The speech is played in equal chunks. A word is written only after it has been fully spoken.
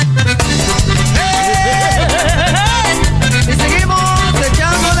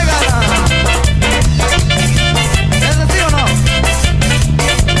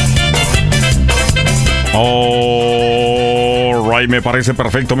Ay, me parece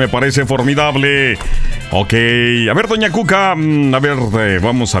perfecto, me parece formidable. Ok, a ver, doña Cuca,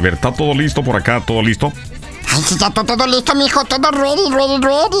 vamos a ver, ¿está todo listo por acá? ¿Todo listo? Ay, sí, ya todo listo, mijo, todo ready.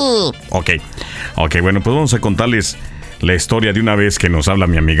 Ok, bueno, pues vamos a contarles la historia de una vez que nos habla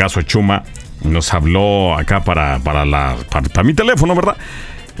mi amigazo Chuma. Nos habló acá para mi teléfono, ¿verdad?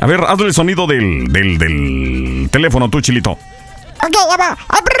 A ver, hazle el sonido del teléfono tú, Chilito. Ok, ya va.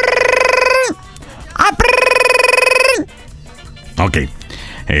 Ok.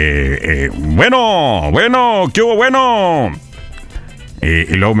 Bueno, ¿qué hubo? Bueno.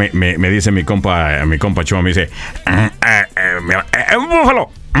 Y luego me dice mi compa Chuma, me dice, un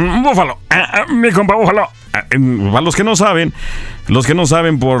búfalo, mi compa búfalo. Para los que no saben,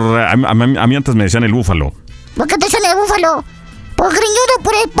 a mí antes me decían el búfalo. ¿Por qué te suena el búfalo? Por greñudo,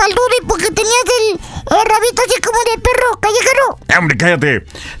 por espaldudo y porque tenías el rabito así como de perro callejero. Hombre, cállate.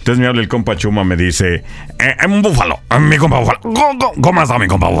 Entonces me habla el compa Chuma, me dice, un búfalo, mi compa búfalo. ¿Cómo está mi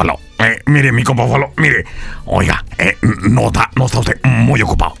compa búfalo? Mire, mi compa búfalo, mire. Oiga, no está usted muy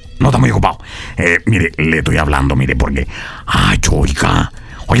ocupado. No está muy ocupado. Mire, le estoy hablando, mire, porque... Ay,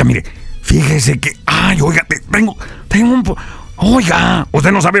 oiga, mire, fíjese que... Ay, oiga, tengo un... Oiga,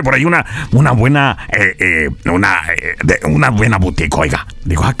 usted no sabe por ahí una buena boutique, oiga.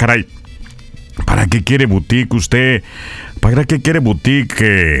 Digo, caray, ¿para qué quiere boutique usted? ¿Para qué quiere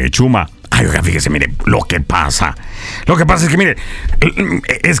boutique, Chuma? Ay, oiga, fíjese, mire, lo que pasa es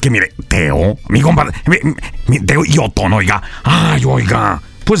que, mire, Teo, mi compadre, Teo y Otón, oiga. Ay, oiga,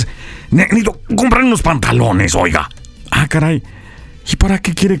 pues necesito comprar unos pantalones, oiga. Caray, ¿y para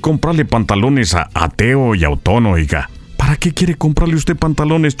qué quiere comprarle pantalones a Teo y a Otón, oiga? ¿Para qué quiere comprarle usted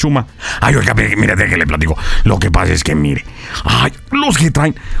pantalones, Chuma? Ay, oiga, mire, déjele platico. Lo que pasa es que, mire, los que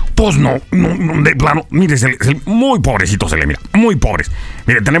traen, pues no, de plano, mire, muy pobrecitos se le mira, muy pobres.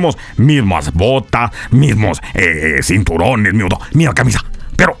 Mire, tenemos mismas botas, mismos cinturones, misma camisa.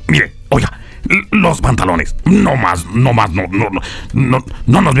 Pero, mire, oiga, los pantalones, no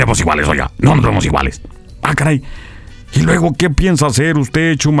nos vemos iguales, oiga, no nos vemos iguales. Caray, ¿y luego qué piensa hacer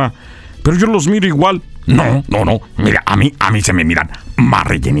usted, Chuma? Pero yo los miro igual. No. Mira, a mí se me miran más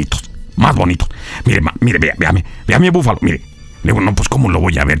rellenitos, más bonitos. Mire, véame, búfalo. Mire, digo, no, pues ¿cómo lo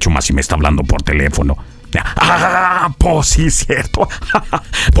voy a ver, Chuma, si me está hablando por teléfono? Pues sí, cierto.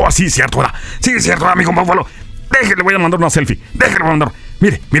 Pues sí, cierto, ¿verdad? Sí, cierto, amigo búfalo. Le voy a mandar una selfie. Déjele mandar.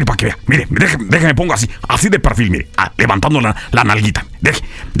 Mire, para que vea. Mire, déjeme pongo así de perfil, mire, levantando la nalguita.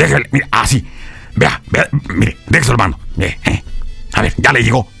 Déjele, mire, así. Vea, mire, déjese el mando. A ver, ya le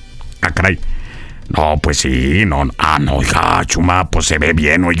llegó. Caray. No, pues sí, no, oiga, Chuma, pues se ve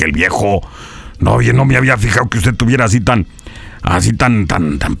bien, oiga, el viejo. No, oye, no me había fijado que usted tuviera así tan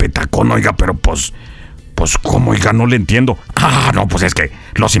petacón, oiga, pero pues, ¿cómo, oiga? No le entiendo. No, pues es que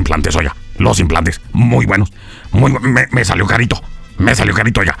los implantes, muy buenos, me salió carito,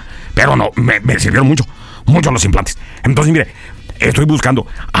 oiga, pero no, me sirvieron mucho los implantes. Entonces, mire, estoy buscando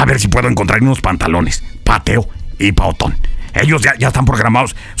a ver si puedo encontrar unos pantalones pa' Teo y pa' Otón. Ellos ya están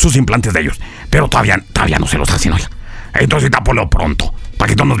programados sus implantes de ellos, pero todavía no se los hacen, oiga. Entonces tápolo pronto, para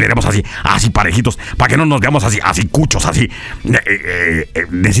que no nos veremos así parejitos, para que no nos veamos así cuchos, así.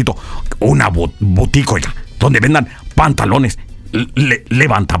 Necesito una boutique, oiga, donde vendan pantalones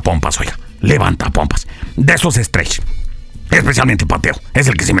levantapompas, oiga, levantapompas, de esos stretch, especialmente Pateo, es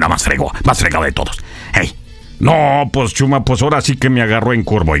el que se mira más fregado de todos. No, pues Chuma, pues ahora sí que me agarró en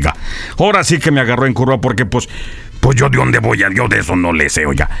curva, oiga. Ahora sí que me agarró en curva porque pues yo de dónde voy, yo de eso no le sé,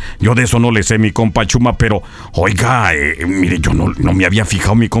 oiga. Yo de eso no le sé, mi compa Chuma, pero, oiga, mire, yo no me había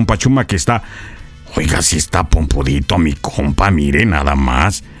fijado, mi compa Chuma, que está, oiga, sí está pompudito, mi compa, mire, nada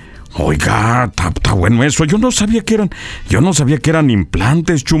más. Oiga, está bueno eso. Yo no sabía que eran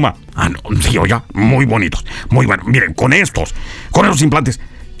implantes, Chuma. No, sí, oiga, muy bonitos, muy buenos. Miren, con esos implantes,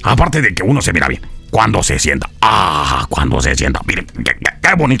 aparte de que uno se mira bien, cuando se sienta. Cuando se sienta. Miren,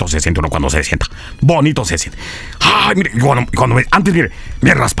 qué bonito se siente uno cuando se sienta. Bonito se siente. Mire, antes, mire,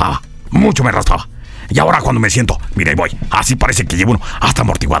 me raspaba. Mucho me raspaba. Y ahora cuando me siento, mire, voy. Así parece que llevo uno hasta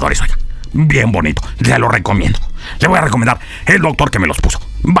amortiguadores, oiga. Bien bonito. Le lo recomiendo. Le voy a recomendar el doctor que me los puso.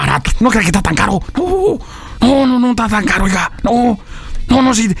 Baratos. ¿No cree que está tan caro? No está tan caro, oiga.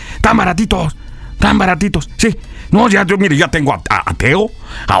 No, sí. Tan baratitos. Sí. No, ya tengo a Teo,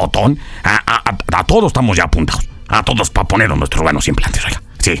 a Otón, a todos estamos ya apuntados. A todos para poner nuestros buenos implantes, oiga.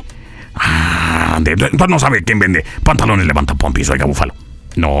 Sí. Entonces no sabe quién vende pantalones levantapompis, oiga, búfalo.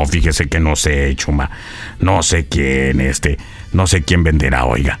 No, fíjese que no sé, Chuma. No sé quién venderá,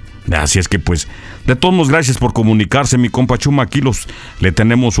 oiga. Así es que pues, de todos modos, gracias por comunicarse, mi compa Chuma. Aquí le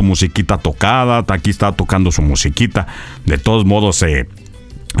tenemos su musiquita tocada. Aquí está tocando su musiquita. De todos modos,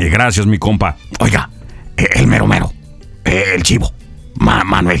 gracias, mi compa. Oiga, el mero. El chivo.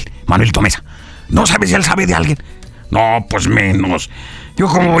 Manuelito Mesa. ¿No sabes si él sabe de alguien? No, pues menos. Yo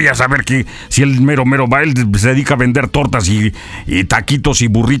cómo voy a saber que si el mero va, él se dedica a vender tortas y taquitos y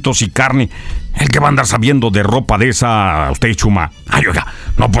burritos y carne. El que va a andar sabiendo de ropa de esa, usted, Chuma. Ay, oiga,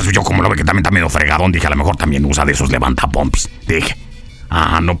 no, pues yo como lo ve que también está medio fregadón, dije, a lo mejor también usa de esos levantapompis. Dije,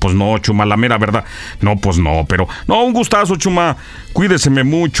 no, pues no, Chuma, la mera verdad. No, pues no, pero, no, un gustazo, Chuma. Cuídeseme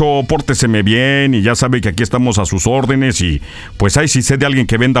mucho, pórteseme bien y ya sabe que aquí estamos a sus órdenes y, pues, ahí si sé de alguien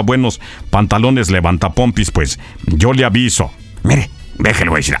que venda buenos pantalones levantapompis, pues, yo le aviso. Mire,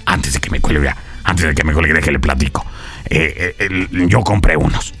 déjelo decir, antes de que me cuelgue, déjele platico. Yo compré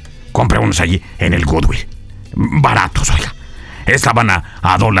unos allí en el Goodwill. Baratos, oiga. Estaban a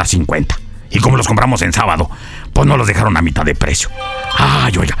 $1.50. Y como los compramos en sábado, pues no los dejaron a mitad de precio.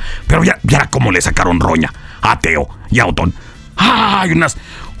 Ay, oiga, pero ya como le sacaron roña a Teo y a Otón. Ay, unas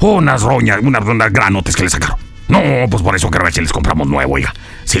roñas, unas granotes que le sacaron. No, pues por eso creo que les compramos nuevo, oiga.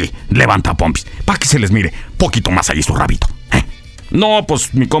 Sí, levanta pompis, para que se les mire poquito más allí su rabito. No,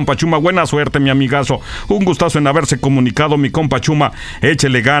 pues mi compa Chuma, buena suerte, mi amigazo. Un gustazo en haberse comunicado, mi compa Chuma.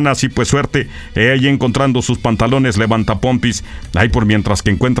 Échele ganas y pues suerte ahí encontrando sus pantalones levantapompis. Ahí por mientras que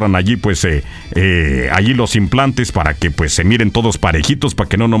encuentran allí, pues, allí los implantes para que pues se miren todos parejitos, para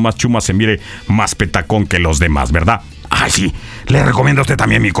que no nomás Chuma se mire más petacón que los demás, ¿verdad? Ay, sí, le recomiendo a usted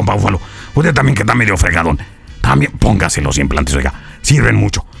también, mi compa Búfalo. Usted también que está medio fregadón. También póngase los implantes, oiga. Sirven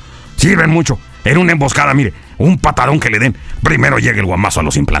mucho. En una emboscada, mire, un patadón que le den, primero llega el guamazo a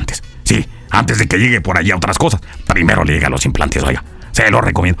los implantes. Sí, antes de que llegue por allá a otras cosas, primero le llega a los implantes, oiga. Se lo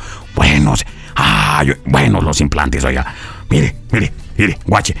recomiendo. Buenos los implantes, oiga. Mire,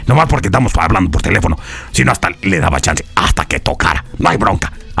 guache, nomás porque estamos hablando por teléfono, sino hasta le daba chance, hasta que tocara. No hay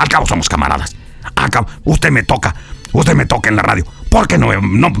bronca, al cabo somos camaradas. Acá, usted me toca en la radio. ¿Por qué no me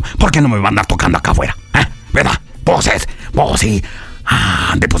va a andar tocando acá afuera? ¿Verdad? Vos sí.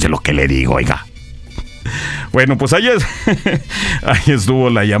 Después de lo que le digo, oiga. Bueno, pues ahí estuvo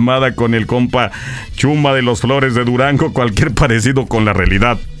la llamada con el compa Chuma de los Flores de Durango. Cualquier parecido con la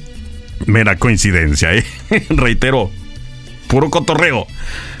realidad, mera coincidencia, ¿eh? Reitero, puro cotorreo.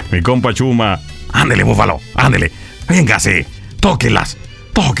 Mi compa Chuma, ándele, Búfalo, ándele. Véngase, tóquelas,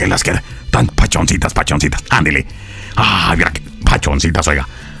 que tan pachoncitas, ándele. Mira que pachoncitas, oiga.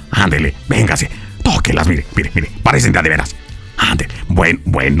 Ándele, véngase, tóquelas, mire, parecen de veras. Ándele,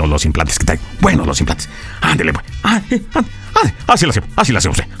 bueno los implantes que traigo. Buenos los implantes. Ándele, pues. Así lo hace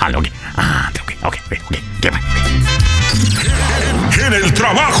usted. Ándele, ok. En el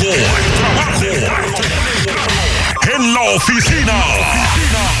trabajo. En la oficina. Y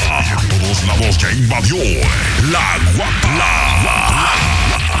a todos la voz ya invadió la guapa.